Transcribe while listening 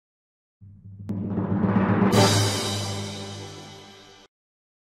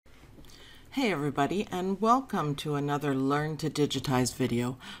Hey everybody, and welcome to another Learn to Digitize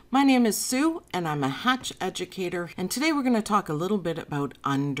video. My name is Sue and I'm a Hatch educator, and today we're going to talk a little bit about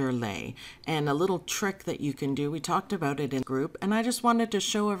underlay and a little trick that you can do. We talked about it in group and I just wanted to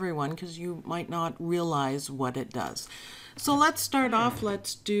show everyone because you might not realize what it does. So let's start off.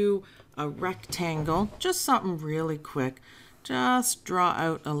 Let's do a rectangle, just something really quick. Just draw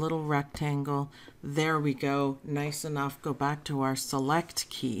out a little rectangle. There we go. Nice enough. Go back to our select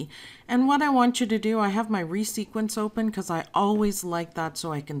key. And what I want you to do, I have my resequence open because I always like that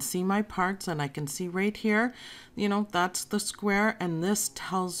so I can see my parts and I can see right here, that's the square, and this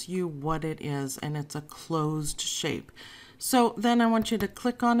tells you what it is, and it's a closed shape. So then I want you to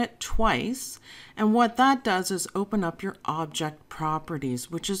click on it twice, and what that does is open up your object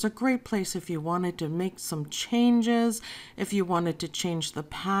properties, which is a great place if you wanted to make some changes, if you wanted to change the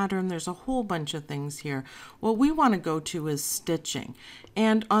pattern. There's a whole bunch of things here. What we want to go to is stitching.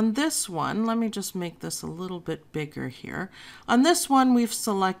 And on this one, let me just make this a little bit bigger here. On this one, we've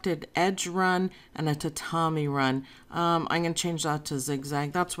selected edge run and a tatami run. I'm going to change that to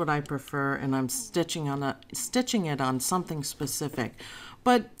zigzag. That's what I prefer, and I'm stitching it on something specific.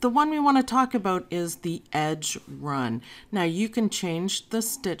 But the one we want to talk about is the edge run. Now you can change the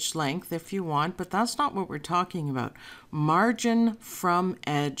stitch length if you want, but that's not what we're talking about. Margin from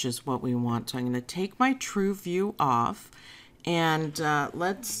edge is what we want. So I'm going to take my true view off, and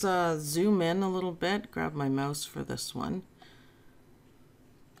let's zoom in a little bit. Grab my mouse for this one.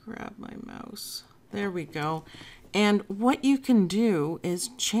 Grab my mouse. There we go. And what you can do is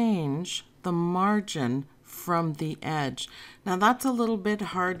change the margin from the edge. Now that's a little bit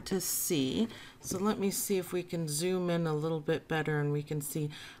hard to see, so let me see if we can zoom in a little bit better and we can see.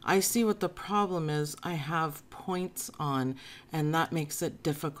 I see what the problem is. I have points on and that makes it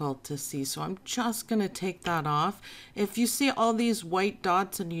difficult to see, so I'm just going to take that off. If you see all these white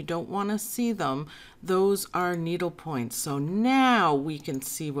dots and you don't want to see them, those are needle points. So now we can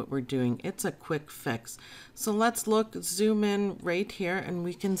see what we're doing. It's a quick fix. So let's zoom in right here and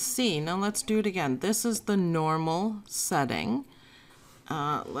we can see. Now let's do it again. This is the normal setting.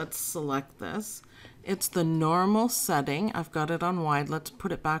 Let's select this. It's the normal setting. I've got it on wide. Let's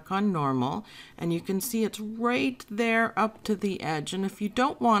put it back on normal. And you can see it's right there up to the edge. And if you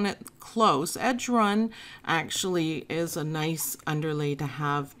don't want it close, edge run actually is a nice underlay to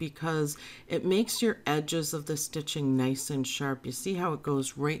have because it makes your edges of the stitching nice and sharp. You see how it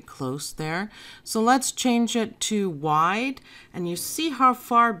goes right close there? So let's change it to wide. And you see how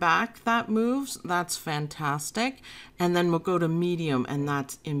far back that moves? That's fantastic. And then we'll go to medium, and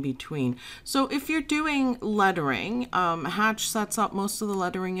that's in between. So if you're doing lettering, Hatch sets up most of the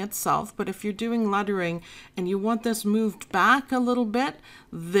lettering itself, but if you're doing lettering and you want this moved back a little bit,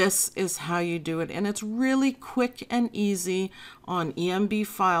 this is how you do it. And it's really quick and easy on EMB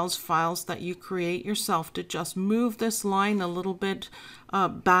files that you create yourself, to just move this line a little bit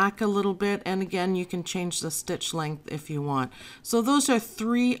back a little bit, and again you can change the stitch length if you want. So those are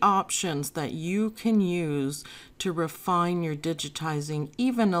three options that you can use to refine your digitizing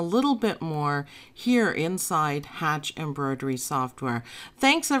even a little bit more here inside Hatch Embroidery software.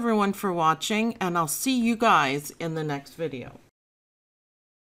 Thanks everyone for watching, and I'll see you guys in the next video.